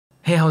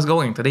Hey, how's it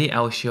going? Today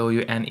I'll show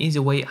you an easy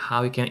way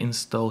how you can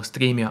install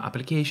Stremio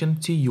application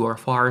to your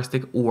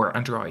Firestick or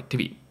Android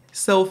TV.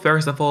 So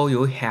first of all,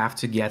 you'll have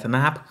to get an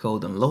app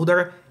called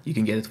Downloader. You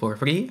can get it for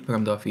free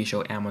from the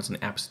official Amazon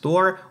App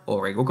Store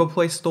or a Google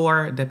Play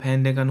Store,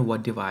 depending on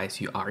what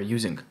device you are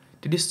using.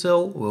 To do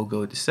so, we'll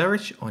go to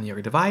search on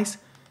your device,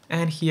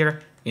 and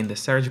here in the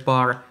search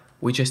bar,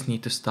 we just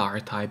need to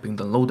start typing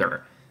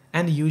Downloader.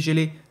 And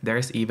usually,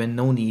 there's even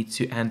no need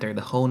to enter the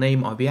whole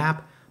name of the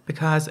app,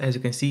 because as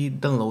you can see,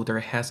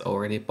 Downloader has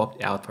already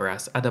popped out for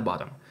us at the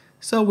bottom.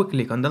 So we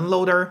click on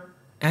Downloader,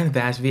 and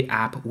that's the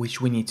app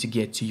which we need to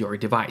get to your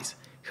device.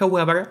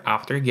 However,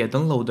 after you get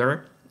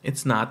Downloader,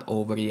 it's not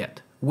over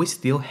yet. We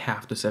still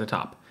have to set it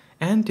up.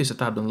 And to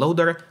set up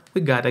Downloader,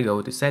 we gotta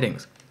go to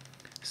settings.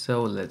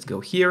 So let's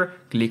go here,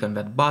 click on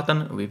that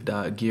button with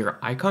the gear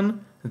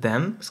icon,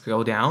 then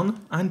scroll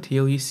down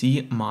until you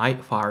see My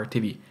Fire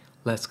TV.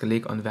 Let's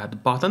click on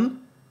that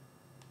button,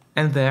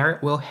 and there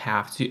we'll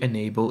have to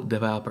enable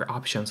developer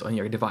options on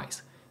your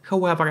device.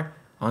 However,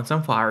 on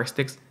some Fire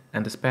Sticks,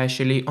 and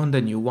especially on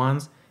the new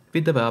ones, the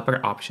developer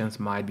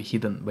options might be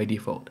hidden by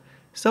default.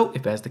 So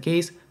if that's the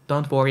case,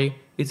 don't worry,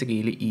 it's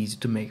really easy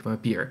to make them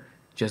appear.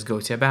 Just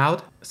go to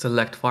About,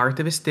 select Fire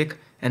TV Stick,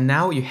 and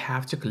now you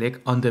have to click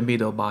on the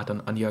middle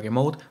button on your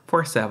remote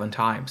for 7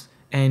 times,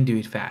 and do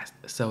it fast.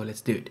 So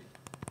let's do it.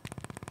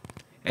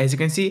 As you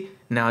can see,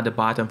 now the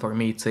button for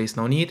me it says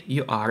no need,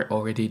 you are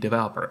already a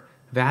developer.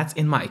 That's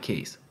in my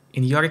case.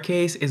 In your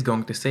case, it's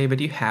going to say that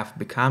you have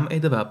become a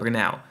developer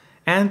now.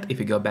 And if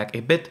you go back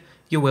a bit,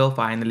 you will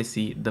finally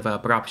see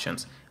developer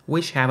options,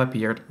 which have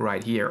appeared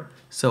right here.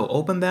 So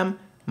open them,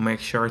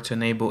 make sure to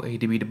enable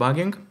ADB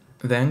debugging,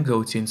 then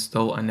go to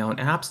install unknown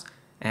apps,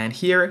 and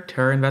here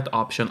turn that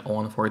option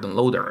on for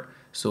Downloader.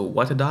 So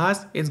what it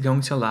does, it's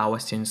going to allow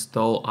us to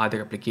install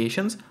other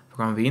applications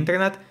from the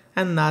internet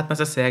and not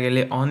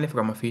necessarily only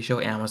from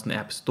official Amazon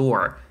App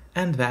Store.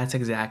 And that's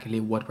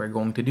exactly what we're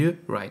going to do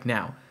right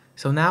now.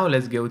 So now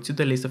let's go to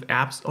the list of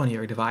apps on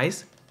your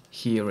device.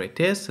 Here it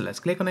is, so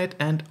let's click on it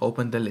and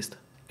open the list.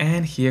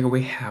 And here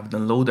we have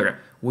Downloader,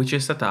 which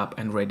is set up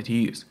and ready to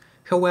use.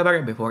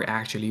 However, before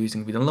actually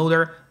using the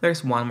Downloader,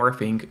 there's one more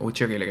thing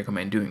which I really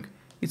recommend doing.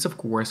 It's of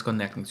course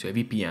connecting to a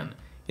VPN.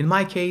 In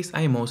my case,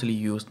 I mostly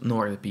used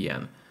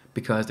NordVPN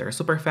because they're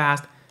super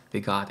fast. They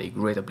got a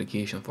great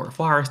application for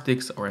Fire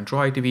Sticks or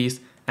Android TVs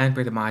and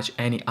pretty much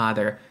any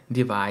other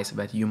device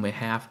that you may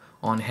have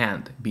on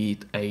hand, be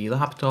it a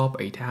laptop,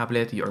 a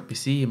tablet, your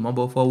PC,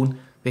 mobile phone.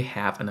 They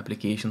have an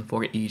application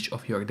for each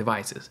of your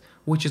devices,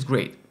 which is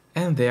great.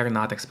 And they're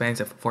not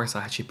expensive for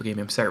such a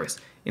premium service.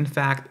 In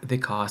fact, they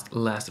cost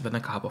less than a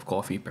cup of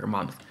coffee per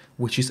month,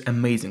 which is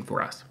amazing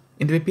for us.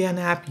 In the VPN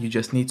app, you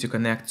just need to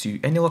connect to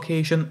any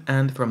location,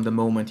 and from the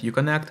moment you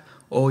connect,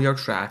 all your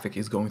traffic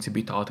is going to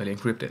be totally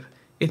encrypted.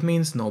 It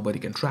means nobody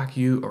can track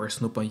you or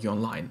snoop on you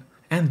online.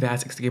 And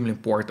that's extremely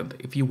important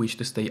if you wish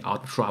to stay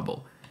out of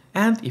trouble.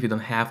 And if you don't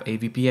have a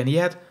VPN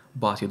yet,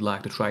 but you'd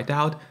like to try it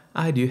out,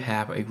 I do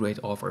have a great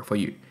offer for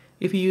you.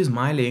 If you use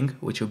my link,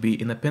 which will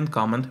be in a pinned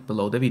comment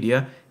below the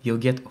video, you'll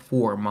get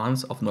 4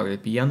 months of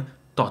NordVPN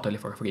totally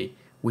for free,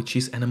 which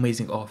is an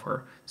amazing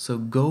offer. So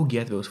go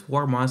get those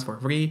 4 months for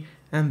free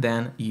and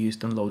then use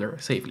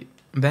Downloader safely.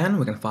 Then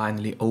we can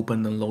finally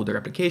open the Downloader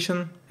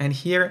application, and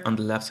here on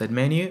the left side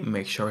menu,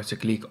 make sure to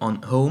click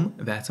on Home,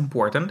 that's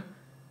important.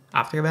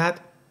 After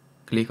that,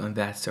 click on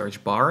that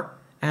search bar,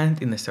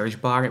 and in the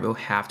search bar we'll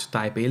have to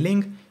type a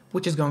link,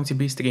 which is going to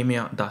be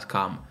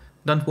stremio.com.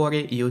 Don't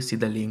worry, you'll see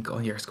the link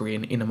on your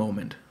screen in a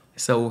moment.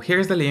 So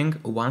here's the link,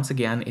 once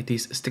again it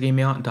is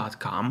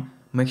stremio.com.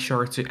 Make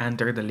sure to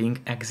enter the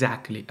link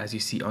exactly as you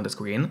see on the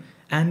screen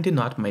and do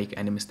not make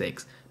any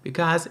mistakes,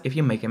 because if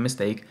you make a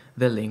mistake,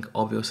 the link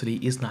obviously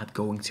is not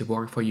going to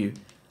work for you.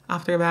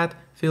 After that,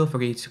 feel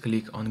free to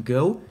click on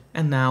Go,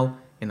 and now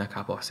in a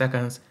couple of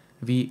seconds,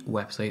 the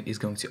website is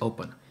going to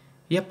open.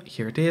 Yep,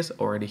 here it is,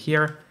 already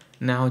here.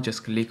 Now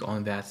just click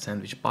on that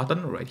sandwich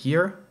button right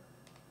here.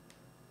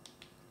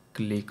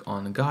 Click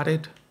on Got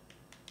It,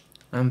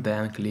 and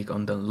then click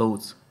on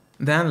Downloads.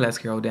 Then let's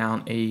scroll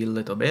down a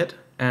little bit,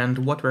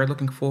 and what we're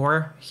looking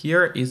for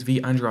here is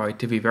the Android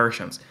TV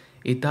versions.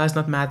 It does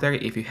not matter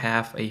if you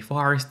have a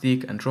Fire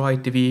Stick,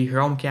 Android TV,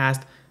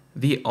 Chromecast,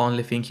 the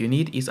only thing you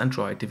need is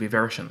Android TV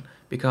version,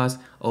 because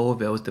all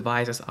those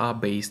devices are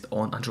based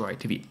on Android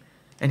TV.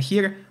 And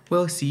here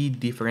we'll see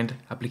different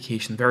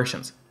application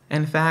versions.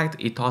 In fact,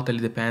 it totally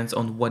depends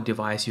on what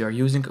device you are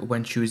using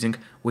when choosing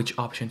which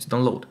option to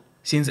download.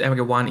 Since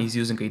everyone is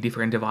using a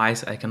different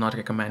device, I cannot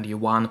recommend you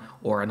one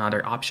or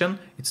another option.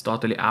 It's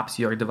totally up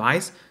to your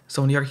device.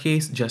 So in your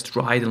case, just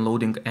try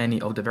downloading any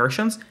of the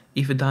versions.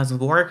 If it doesn't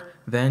work,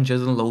 then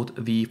just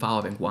download the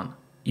following one.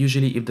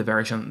 Usually if the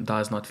version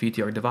does not fit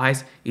your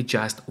device, it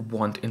just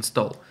won't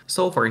install.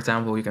 So for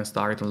example, you can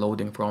start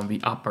downloading from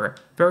the upper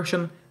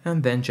version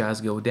and then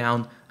just go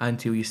down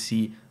until you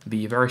see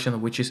the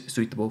version which is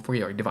suitable for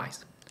your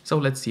device. So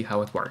let's see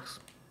how it works.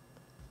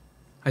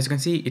 As you can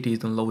see, it is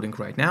downloading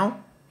right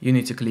now. You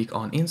need to click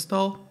on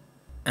install,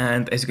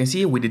 and as you can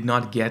see, we did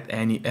not get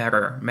any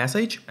error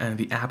message and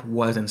the app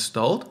was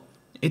installed.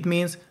 It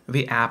means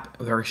the app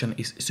version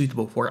is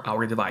suitable for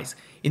our device.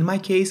 In my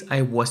case,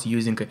 I was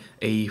using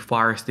a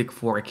Firestick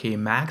 4K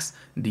Max,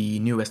 the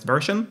newest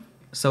version.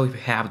 So if you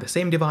have the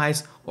same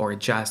device or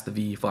just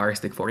the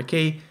Firestick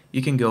 4K,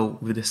 you can go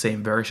with the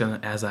same version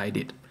as I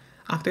did.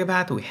 After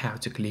that, we have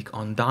to click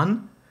on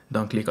Done.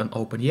 Don't click on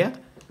Open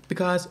yet,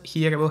 because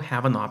here we'll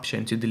have an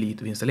option to delete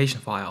the installation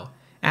file,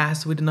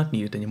 as we do not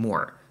need it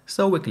anymore.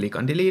 So we click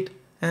on Delete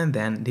and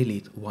then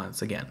delete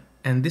once again.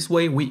 And this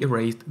way we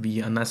erased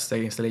the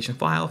unnecessary installation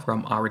file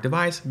from our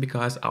device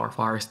because our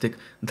Fire Stick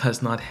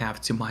does not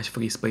have too much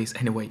free space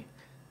anyway.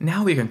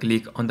 Now we can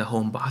click on the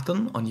home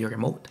button on your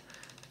remote.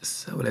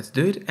 So let's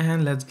do it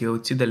and let's go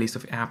to the list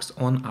of apps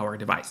on our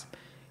device.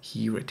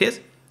 Here it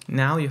is.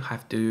 Now you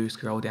have to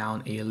scroll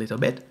down a little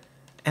bit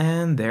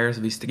and there's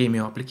the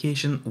Stremio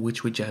application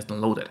which we just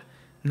downloaded.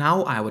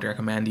 Now I would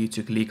recommend you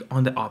to click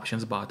on the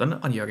options button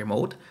on your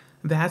remote.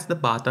 That's the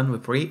button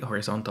with 3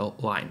 horizontal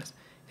lines.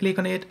 Click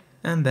on it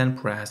and then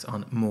press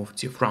on Move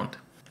to Front.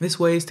 This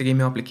way,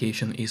 Stremio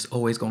application is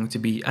always going to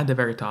be at the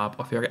very top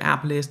of your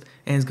app list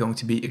and it's going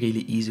to be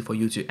really easy for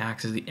you to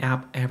access the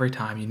app every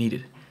time you need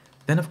it.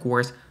 Then of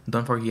course,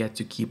 don't forget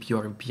to keep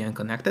your VPN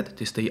connected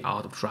to stay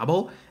out of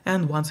trouble,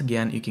 and once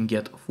again you can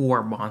get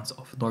 4 months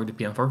of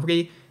NordVPN for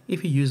free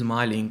if you use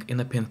my link in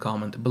the pinned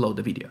comment below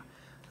the video.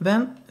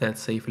 Then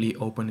let's safely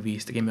open the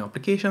Stremio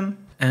application,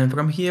 and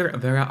from here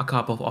there are a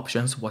couple of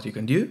options what you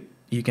can do.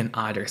 You can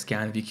either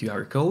scan the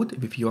QR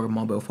code with your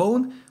mobile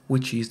phone,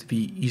 which is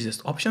the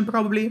easiest option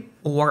probably,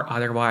 or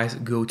otherwise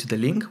go to the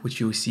link which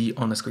you see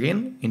on the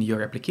screen in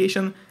your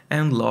application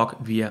and log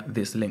via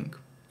this link.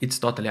 It's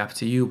totally up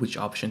to you which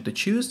option to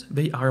choose,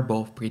 they are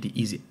both pretty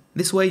easy.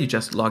 This way you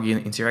just log in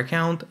into your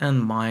account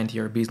and mind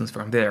your business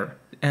from there.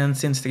 And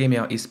since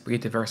Stremio is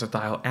pretty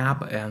versatile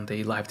app and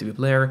a live TV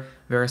player,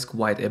 there's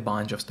quite a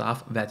bunch of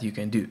stuff that you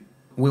can do.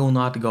 We will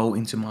not go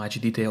into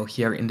much detail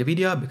here in the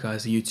video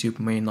because YouTube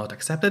may not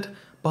accept it,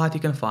 but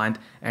you can find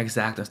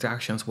exact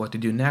instructions what to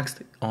do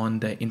next on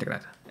the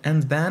internet.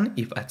 And then,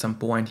 if at some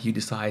point you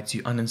decide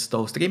to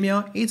uninstall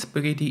Stremio, it's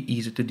pretty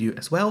easy to do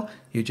as well.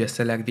 You just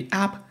select the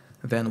app,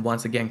 then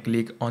once again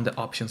click on the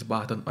options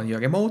button on your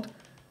remote,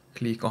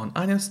 click on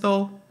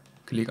uninstall,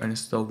 click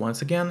uninstall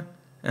once again,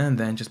 and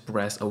then just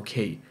press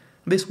OK.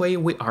 This way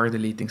we are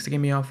deleting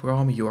Stremio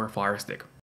from your Fire Stick.